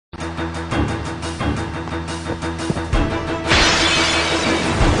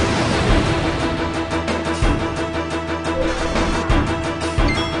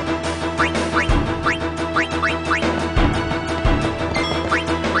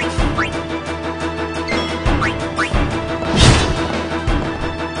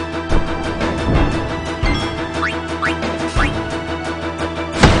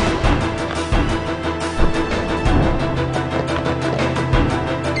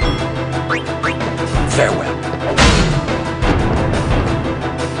Farewell.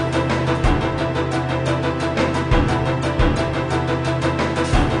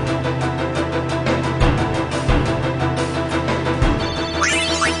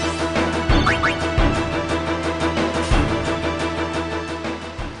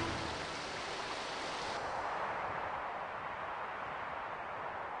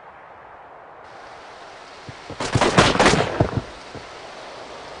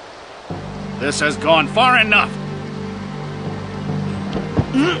 This has gone far enough.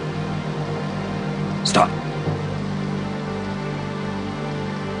 Stop.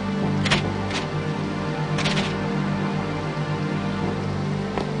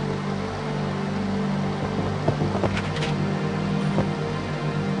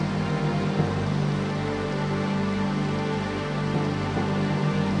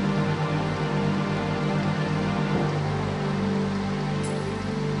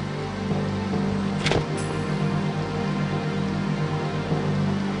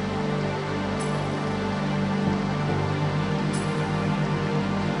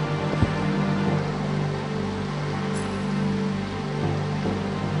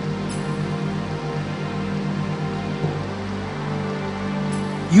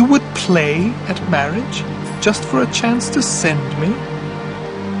 You would play at marriage just for a chance to send me?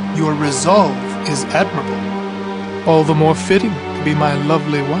 Your resolve is admirable. All the more fitting to be my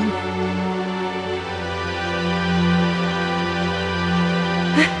lovely wife.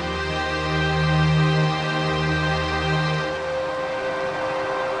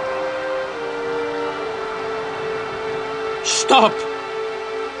 Stop!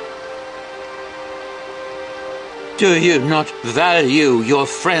 Do you not value your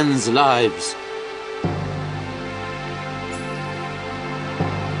friends' lives?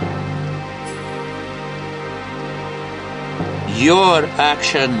 Your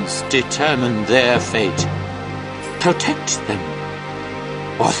actions determine their fate. Protect them,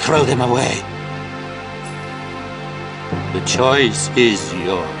 or throw them away. The choice is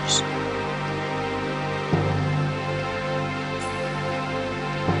yours.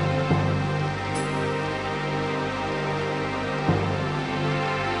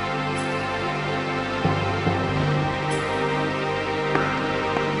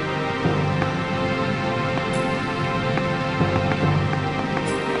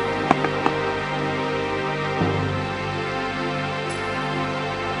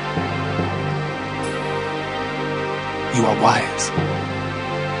 You are wise.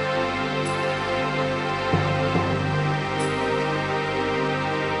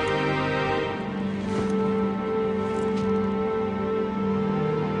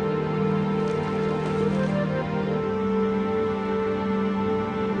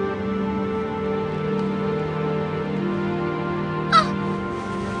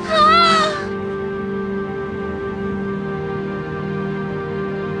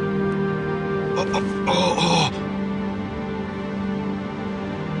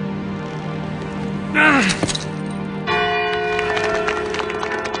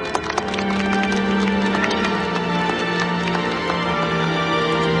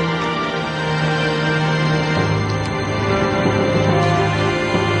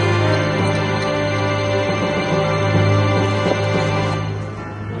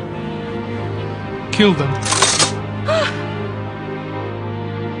 Kill them.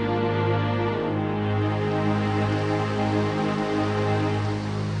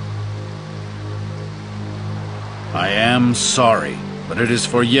 I am sorry, but it is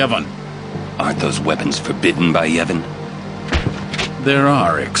for Yevon. Aren't those weapons forbidden by Yevon? There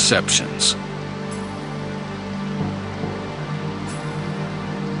are exceptions.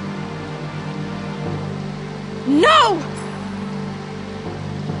 No!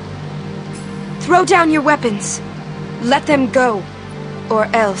 Throw down your weapons. Let them go, or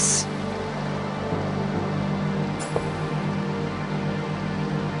else.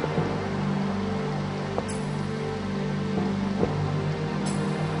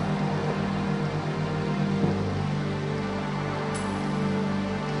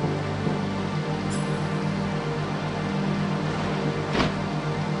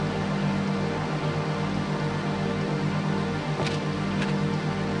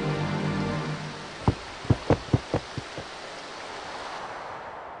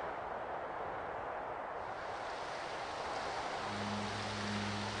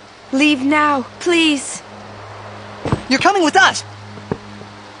 Leave now, please. You're coming with us!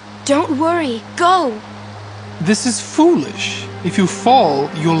 Don't worry, go! This is foolish. If you fall,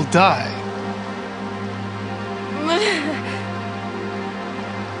 you'll die.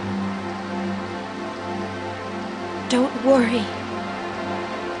 Don't worry.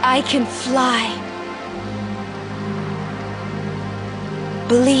 I can fly.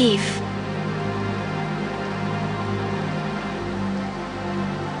 believe.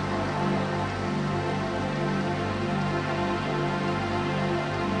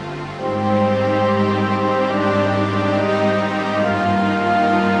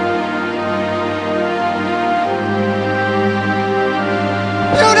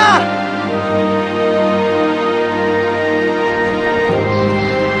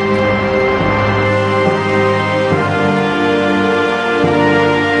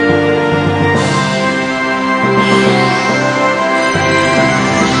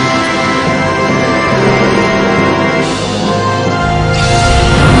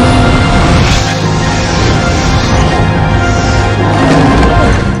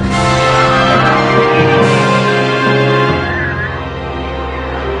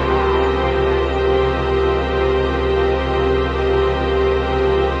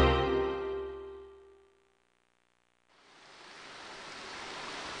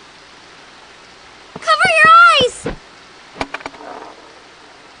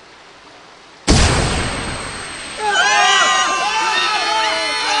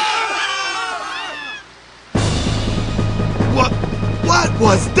 What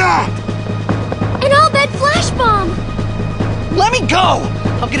was that? An all-bed flash bomb! Let me go!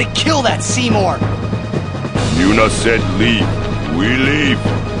 I'm gonna kill that Seymour! Yuna said leave. We leave.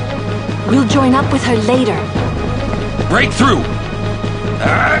 We'll join up with her later. Break through!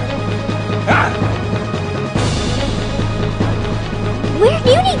 Where'd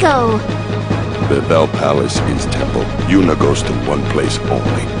Yuna go? The Bell Palace is temple. Yuna goes to one place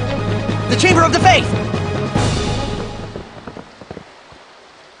only. The Chamber of the Faith!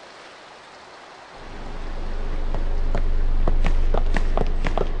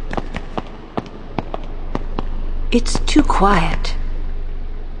 It's too quiet.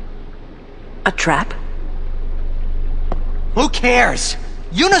 A trap? Who cares?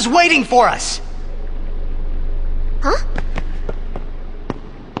 Yuna's waiting for us! Huh?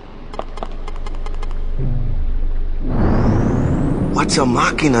 What's a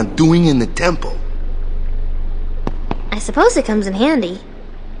Machina doing in the temple? I suppose it comes in handy.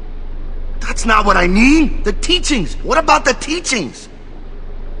 That's not what I mean. The teachings. What about the teachings?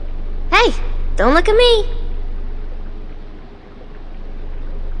 Hey, don't look at me.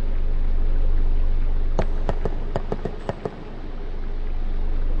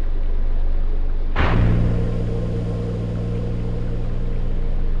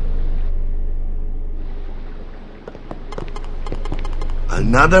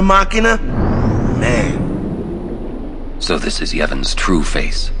 Another Machina? Man. So this is Yevon's true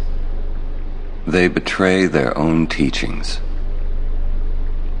face. They betray their own teachings.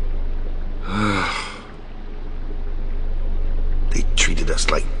 They treated us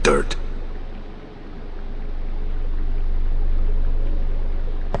like dirt.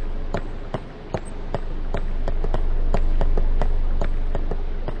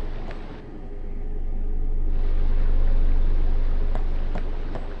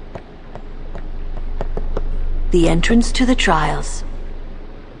 The entrance to the trials.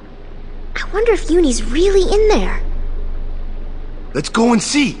 I wonder if Yuna's really in there. Let's go and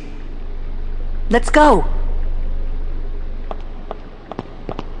see. Let's go.